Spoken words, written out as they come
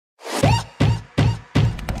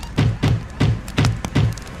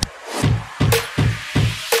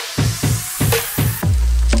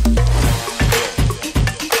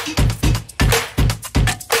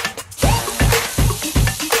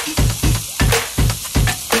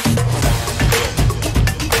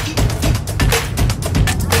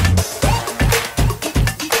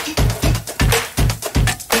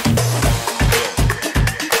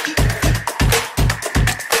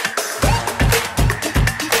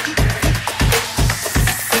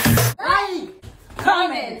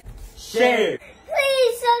share.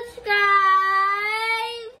 Please subscribe.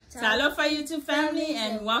 Talofa YouTube family,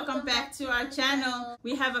 and welcome back to our channel.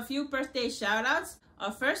 We have a few birthday shout outs.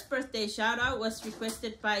 Our first birthday shout out was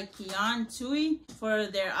requested by Kian Tui for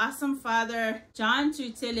their awesome father, John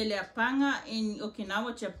Tuiteleleapanga in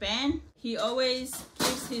Okinawa, Japan. He always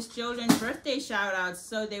gives his children birthday shout outs,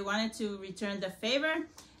 so they wanted to return the favor.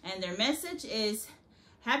 And their message is,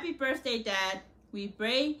 happy birthday, Dad. We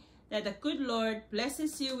pray that the good Lord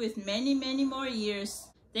blesses you with many, many more years.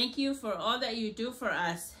 Thank you for all that you do for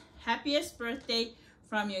us. Happiest birthday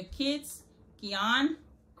from your kids, Kian,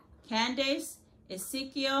 Candace,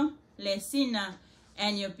 Ezekiel, Lesina,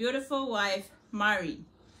 and your beautiful wife, Mari.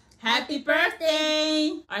 Happy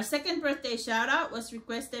birthday! Our second birthday shout out was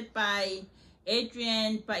requested by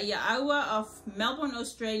Adrian Paiaawa of Melbourne,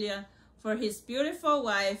 Australia, for his beautiful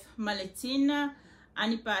wife, Maletina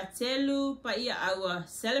Anipatelu Paiaawa,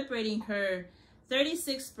 celebrating her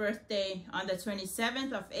 36th birthday on the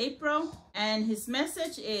 27th of April. And his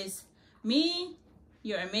message is, me,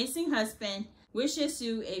 your amazing husband, wishes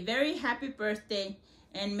you a very happy birthday,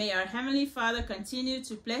 and may our Heavenly Father continue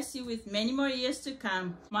to bless you with many more years to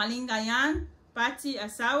come. Malingayan Pati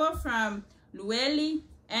Asawa from Lueli,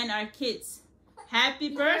 and our kids.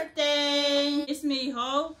 Happy birthday! Ismay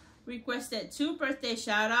Ho requested 2 birthday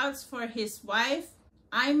shout outs for his wife,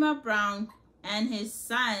 Ima Brown, and his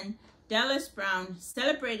son, Dallas Brown,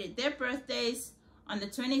 celebrated their birthdays on the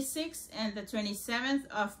 26th and the 27th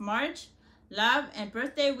of March. Love and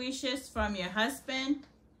birthday wishes from your husband,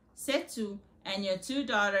 Setu, and your 2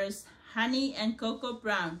 daughters, Honey and Coco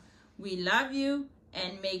Brown. We love you,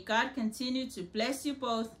 and may God continue to bless you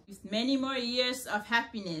both with many more years of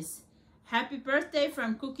happiness. Happy birthday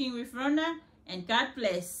from Cooking with Rona, and God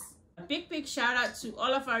bless. A big shout out to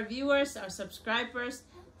all of our viewers, our subscribers.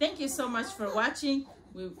 Thank you so much for watching.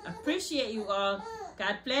 We appreciate you all.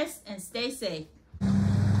 God bless and stay safe.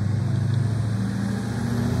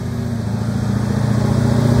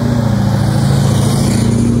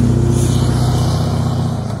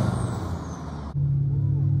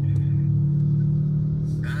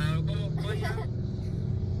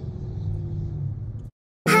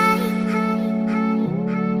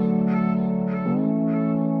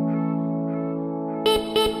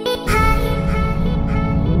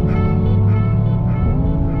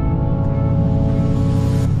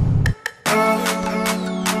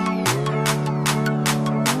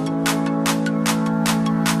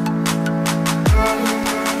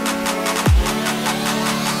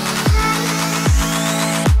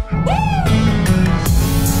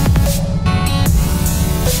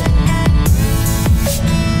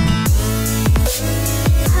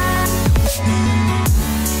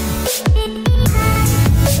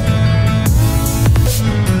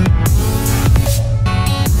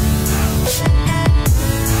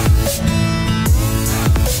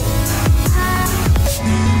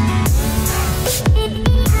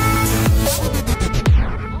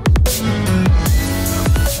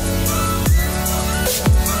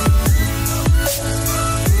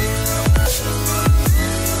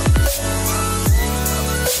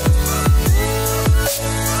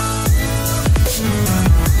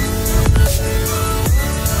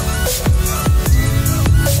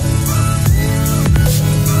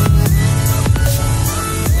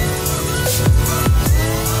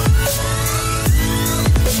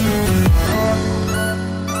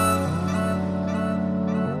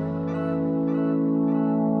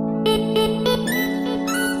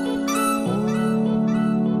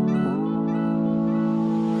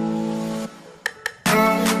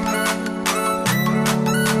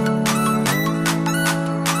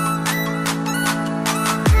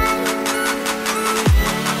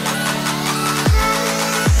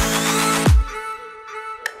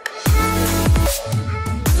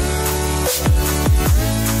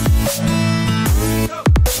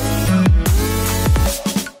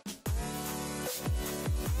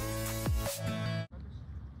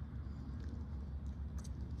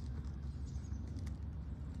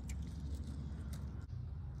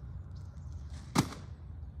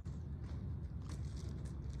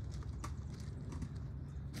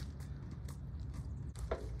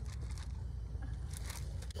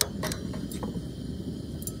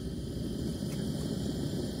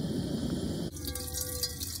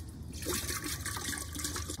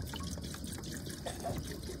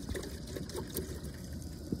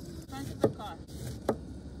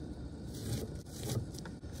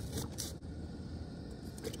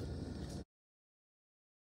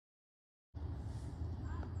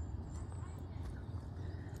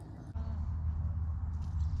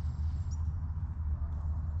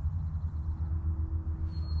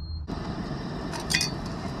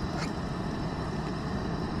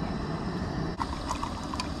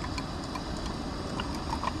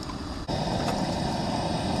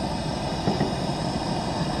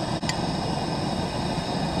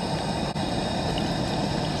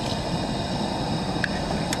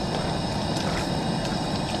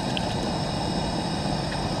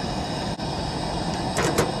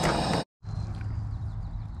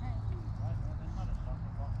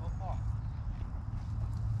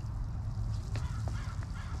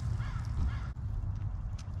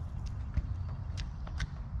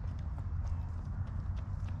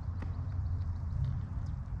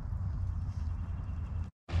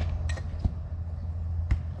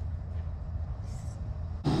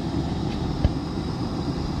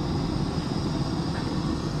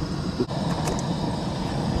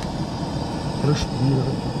 First beer.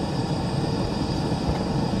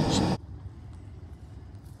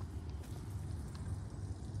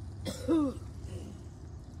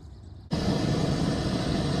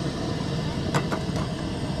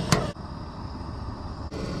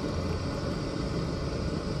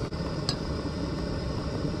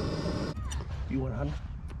 You want honey?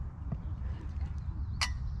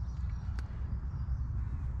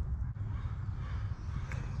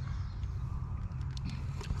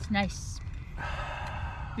 It's nice.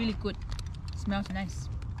 Really good. Smells nice.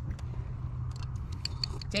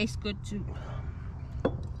 Tastes good too.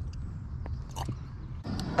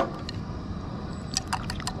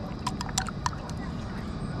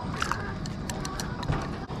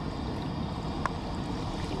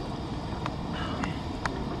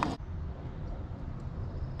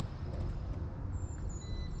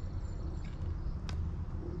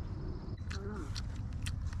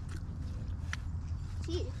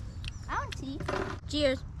 Cheers. I want tea.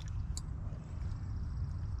 Cheers.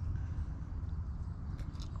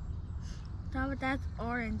 How about that's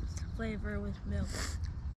orange flavor with milk?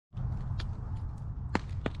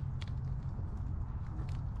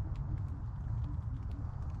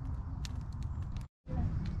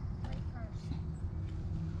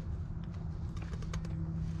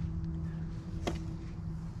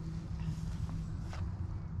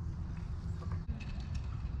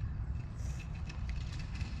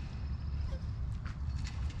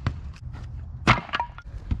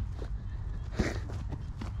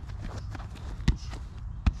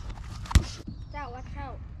 Watch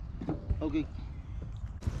out. Okay.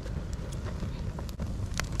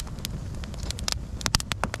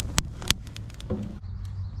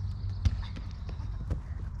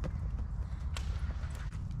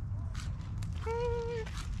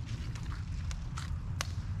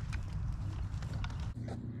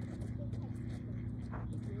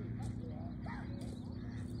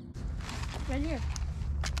 Right here.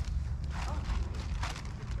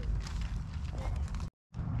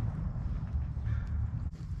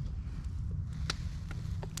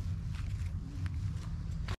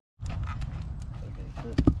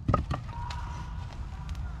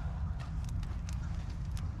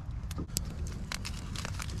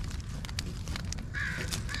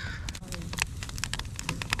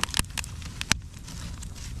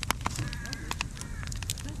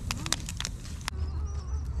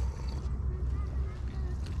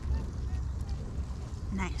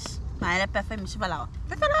 Nice. May pepe mi sibalaw.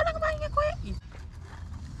 Pepe lang kumain niya ko eh.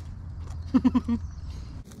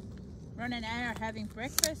 Rona and I are having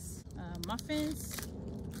breakfast, muffins,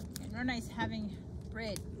 and Rona is having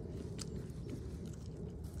bread.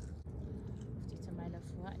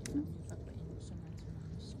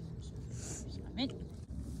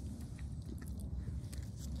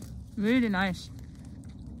 Really nice.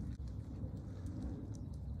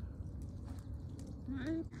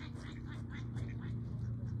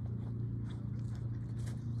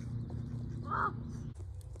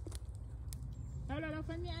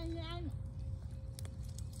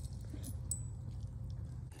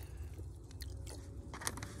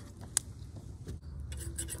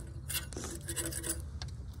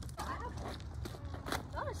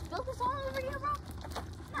 Oh, spill this all over here, bro?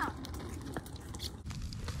 No.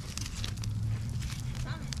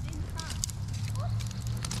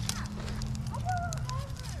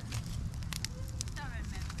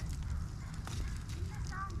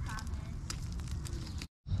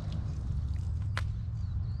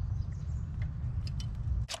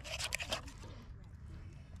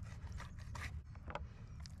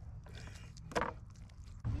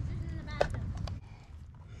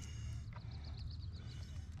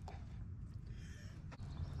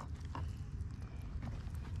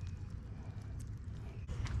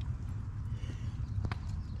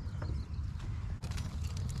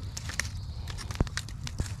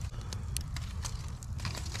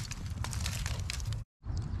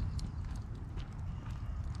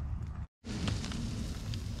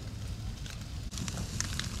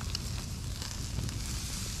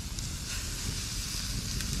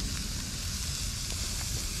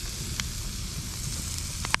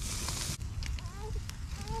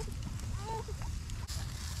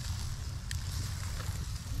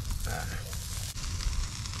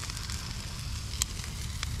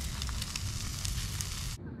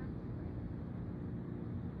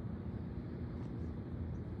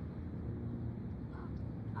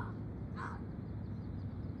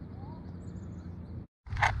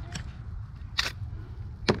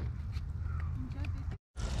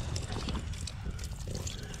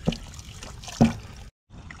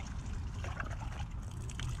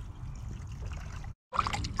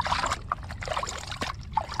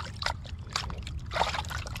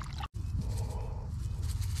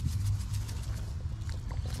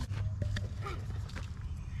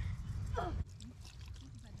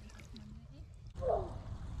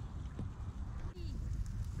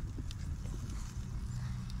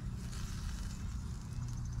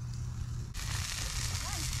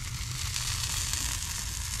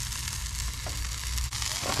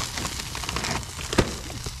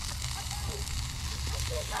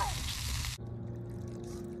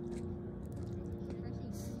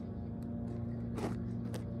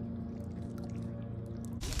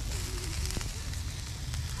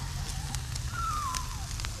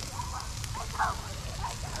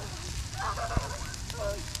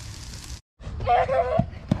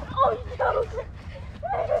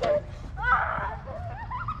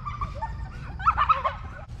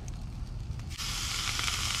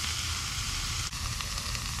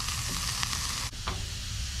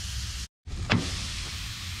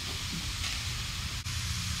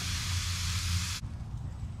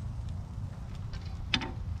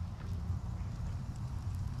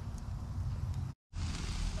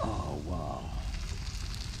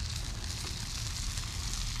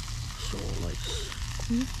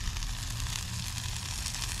 Oh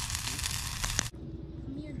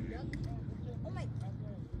my.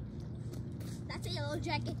 That's a yellow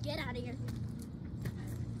jacket. Get out of here.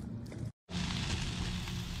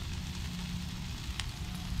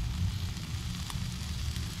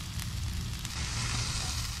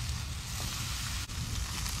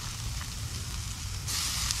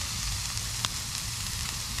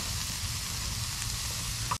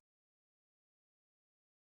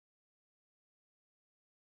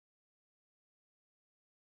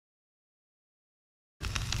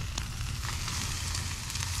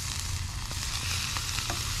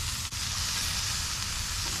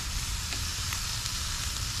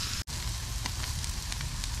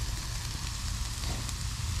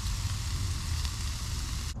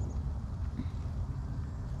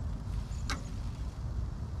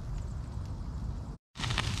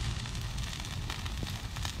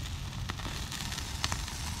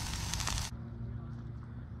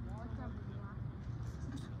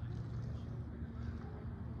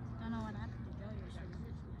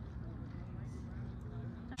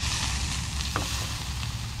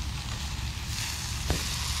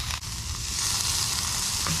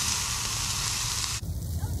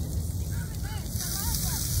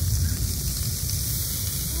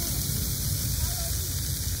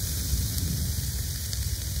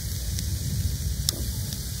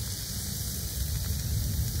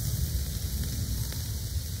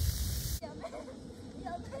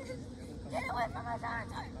 Get away from my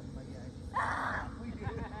dinosaur! Ah!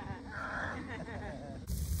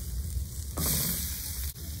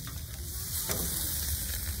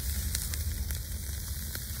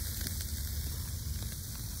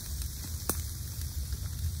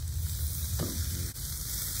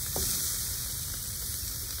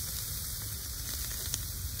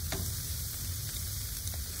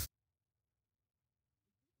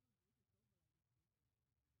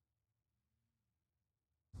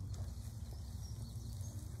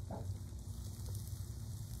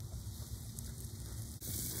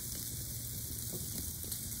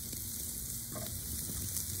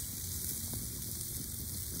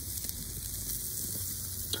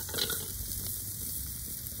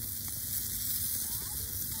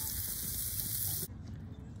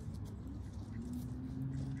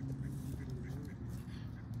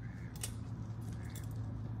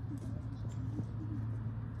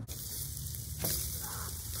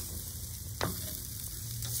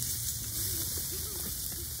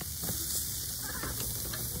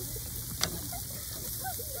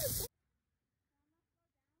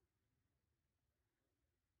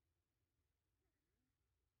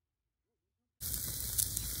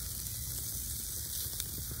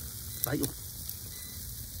 Tayo.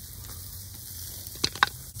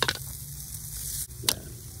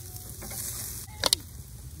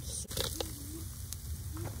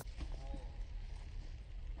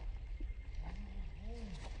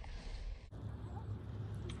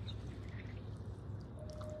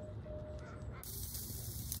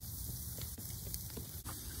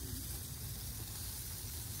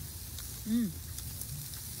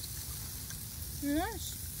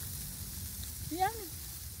 Yes. Yummy.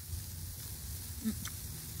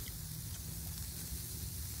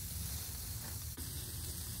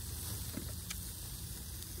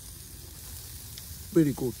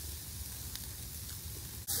 Very good.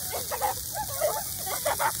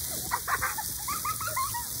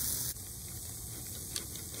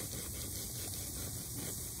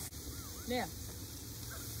 There.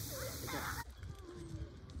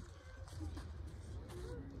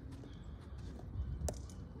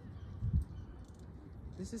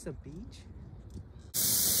 This is a beach?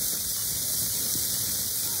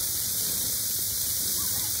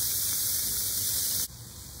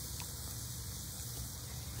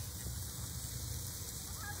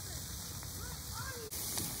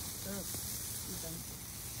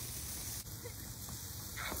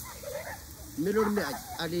 Meron na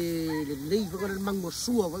ali lilay ko ng mang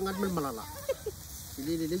musuwa ko ng man malala.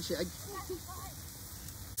 Lilay siya ay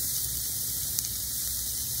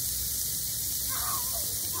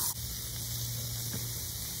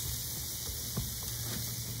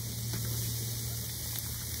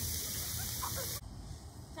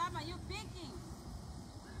Tama, you're peeking.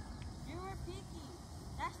 You were peeking.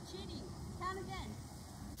 That's cheating. Count again.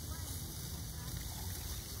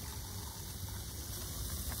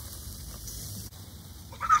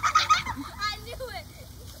 I knew it!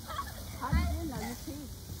 How did you know you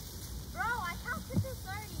peeked? Bro, I counted to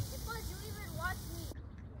 30 because you even watched me.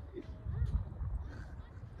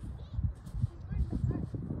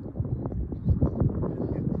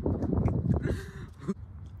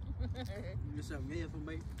 Bisa maya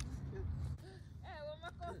pambay. Eh,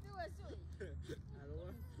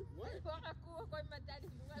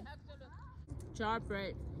 Chop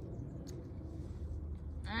bread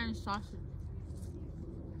and sausage.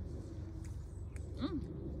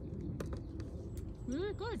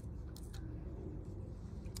 Really good.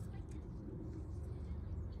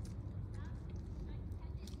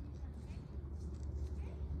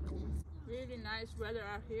 Really nice weather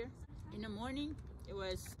out here. In the morning it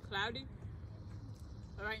was cloudy,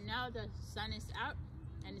 but right now the sun is out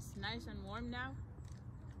and it's nice and warm now.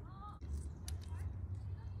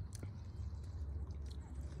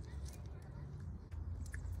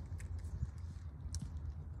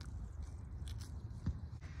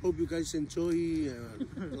 Hope you guys enjoy,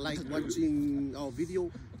 like watching our video,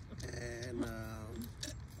 and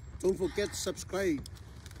don't forget to subscribe,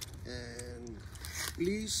 and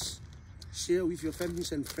please share with your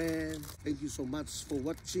families and friends. Thank you so much for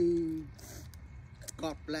watching.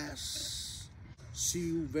 God bless. See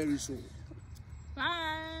you very soon.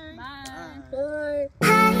 Bye. Bye.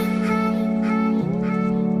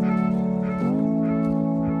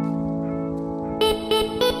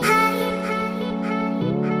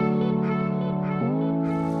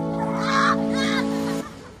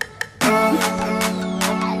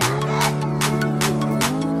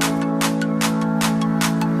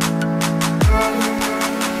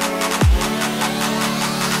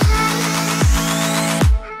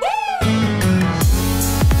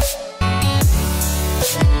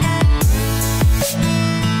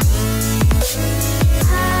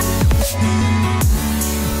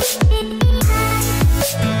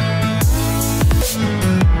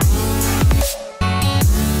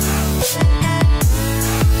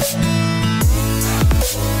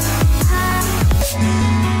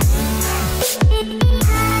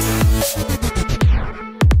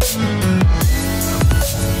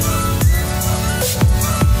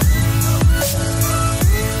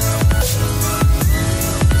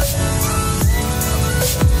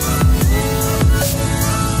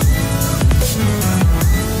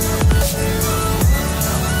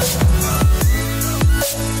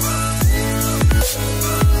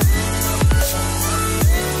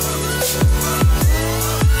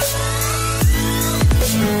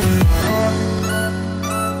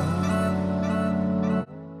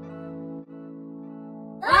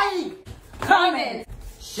 Comment,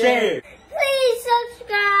 share. Please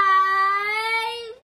subscribe.